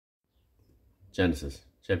Genesis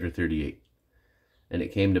chapter 38. And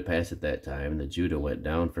it came to pass at that time that Judah went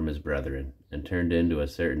down from his brethren, and turned into a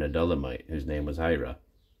certain Adullamite, whose name was Hira.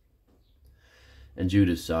 And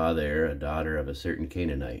Judah saw there a daughter of a certain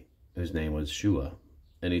Canaanite, whose name was Shua.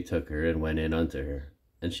 And he took her, and went in unto her.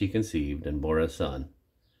 And she conceived, and bore a son.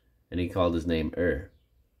 And he called his name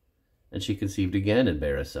And she conceived again, and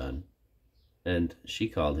bare a son. And she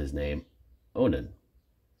called his name Onan.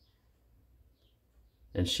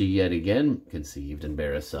 And she yet again conceived, and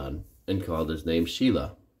bare a son, and called his name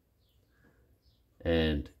Shelah.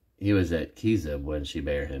 And he was at Kezib when she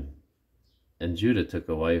bare him. And Judah took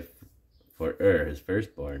a wife for his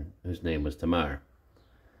firstborn, whose name was Tamar.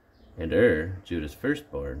 And Judah's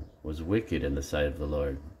firstborn, was wicked in the sight of the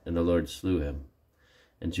Lord, and the Lord slew him.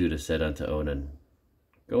 And Judah said unto Onan,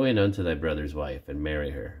 Go in unto thy brother's wife, and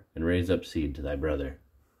marry her, and raise up seed to thy brother.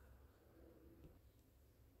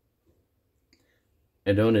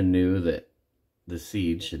 And Onan knew that the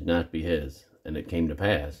seed should not be his. And it came to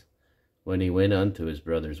pass, when he went unto his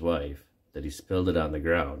brother's wife, that he spilled it on the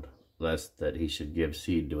ground, lest that he should give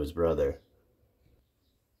seed to his brother.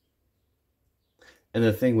 And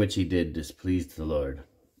the thing which he did displeased the Lord,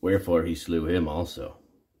 wherefore he slew him also.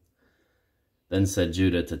 Then said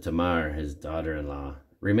Judah to Tamar his daughter-in-law,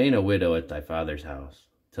 Remain a widow at thy father's house,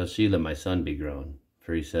 till Shelah my son be grown.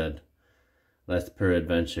 For he said, Lest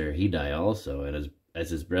peradventure he die also, and as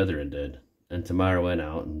his brethren did. And Tamar went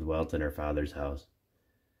out and dwelt in her father's house.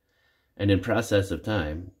 And in process of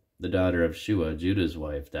time, the daughter of Shua, Judah's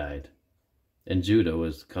wife, died. And Judah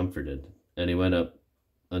was comforted, and he went up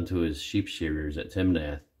unto his sheep shearers at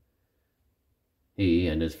Timnath, he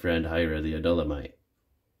and his friend Hira the Adullamite.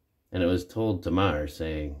 And it was told Tamar,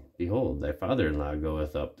 saying, Behold, thy father-in-law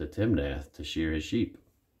goeth up to Timnath to shear his sheep.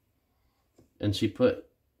 And she put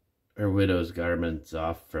her widow's garments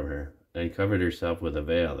off from her, and covered herself with a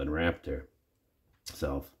veil, and wrapped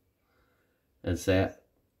herself, and sat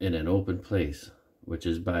in an open place, which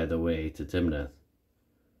is by the way to Timnath.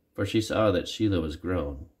 For she saw that Shelah was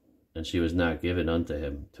grown, and she was not given unto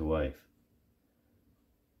him to wife.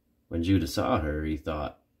 When Judah saw her, he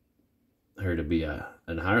thought her to be an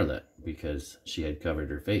harlot, because she had covered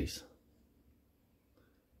her face.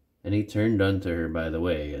 And he turned unto her by the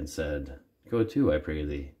way, and said, Go to, I pray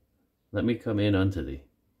thee, let me come in unto thee.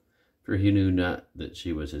 For he knew not that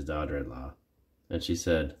she was his daughter-in-law. And she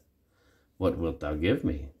said, What wilt thou give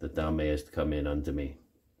me, that thou mayest come in unto me?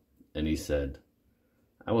 And he said,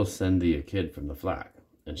 I will send thee a kid from the flock.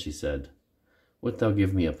 And she said, Wilt thou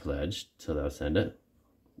give me a pledge till thou send it?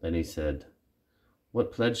 And he said,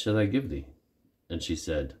 What pledge shall I give thee? And she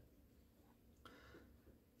said,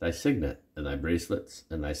 Thy signet, and thy bracelets,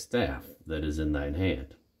 and thy staff that is in thine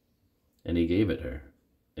hand. And he gave it her,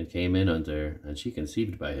 and came in unto her, and she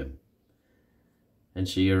conceived by him. And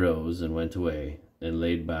she arose, and went away, and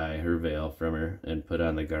laid by her veil from her, and put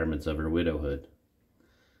on the garments of her widowhood.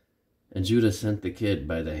 And Judah sent the kid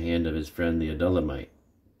by the hand of his friend the Adullamite,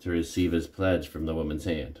 to receive his pledge from the woman's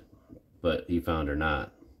hand, but he found her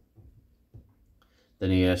not. Then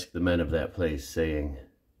he asked the men of that place, saying,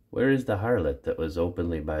 Where is the harlot that was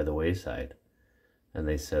openly by the wayside? And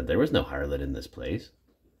they said, There was no harlot in this place.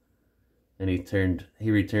 And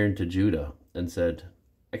he returned to Judah, and said,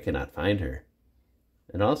 I cannot find her.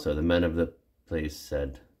 And also the men of the place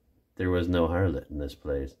said, There was no harlot in this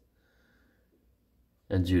place.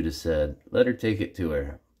 And Judah said, Let her take it to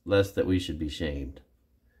her, lest that we should be shamed.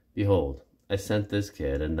 Behold, I sent this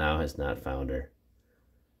kid, and thou hast not found her.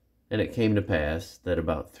 And it came to pass that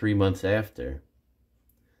about 3 months after,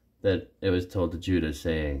 that it was told to Judah,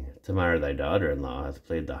 saying, Tamar thy daughter-in-law hath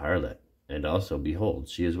played the harlot, and also, behold,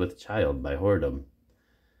 she is with child by whoredom.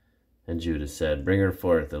 And Judah said, Bring her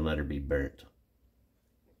forth, and let her be burnt.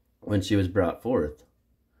 When she was brought forth,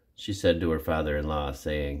 she said to her father-in-law,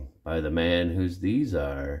 saying, By the man whose these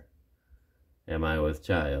are, am I with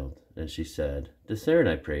child? And she said, Discern,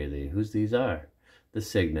 I pray thee, whose these are, the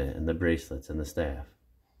signet, and the bracelets, and the staff.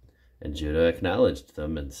 And Judah acknowledged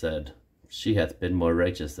them, and said, She hath been more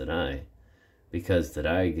righteous than I, because that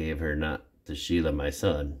I gave her not to Shelah my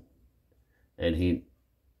son. And he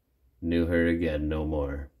knew her again no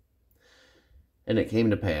more. And it came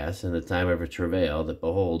to pass in the time of her travail, that,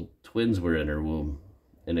 behold, twins were in her womb.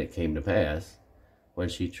 And it came to pass, when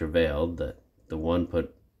she travailed, that the one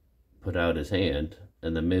put out his hand,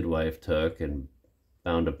 and the midwife took and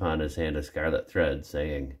bound upon his hand a scarlet thread,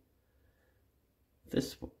 saying,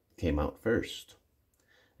 This came out first.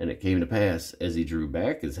 And it came to pass, as he drew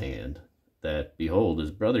back his hand, that, behold,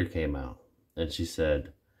 his brother came out. And she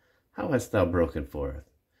said, How hast thou broken forth?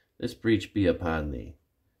 This breach be upon thee.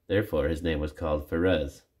 Therefore his name was called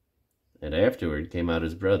Pharez. And afterward came out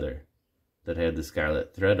his brother, that had the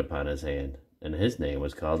scarlet thread upon his hand, and his name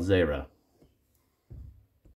was called Zerah.